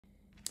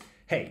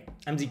Hey,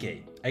 I'm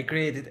DK. I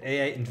created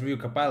AI Interview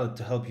Copilot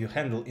to help you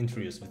handle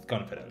interviews with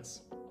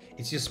confidence.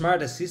 It's your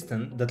smart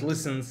assistant that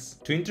listens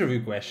to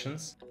interview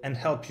questions and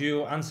helps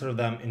you answer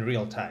them in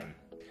real time.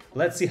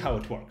 Let's see how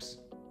it works.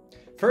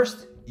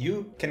 First,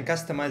 you can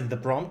customize the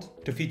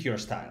prompt to fit your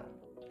style.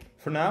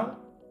 For now,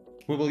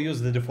 we will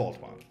use the default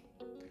one.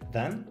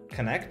 Then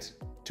connect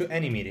to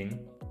any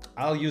meeting.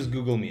 I'll use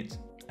Google Meet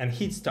and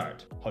hit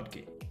Start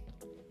hotkey.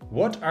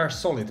 What are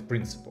solid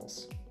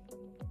principles?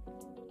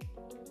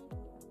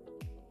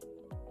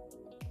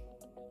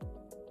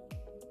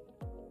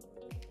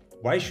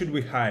 Why should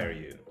we hire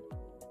you?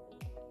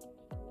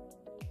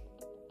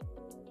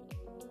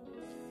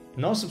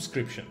 No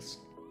subscriptions.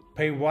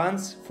 Pay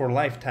once for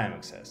lifetime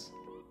access,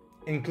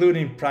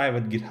 including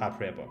private GitHub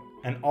repo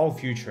and all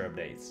future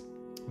updates.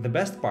 The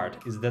best part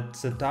is that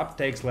setup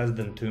takes less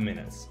than 2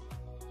 minutes.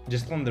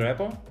 Just clone the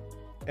repo,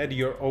 add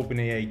your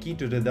OpenAI key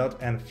to the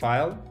 .env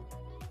file,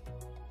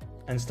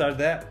 and start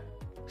there.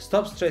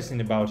 Stop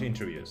stressing about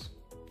interviews.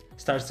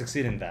 Start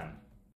succeeding them.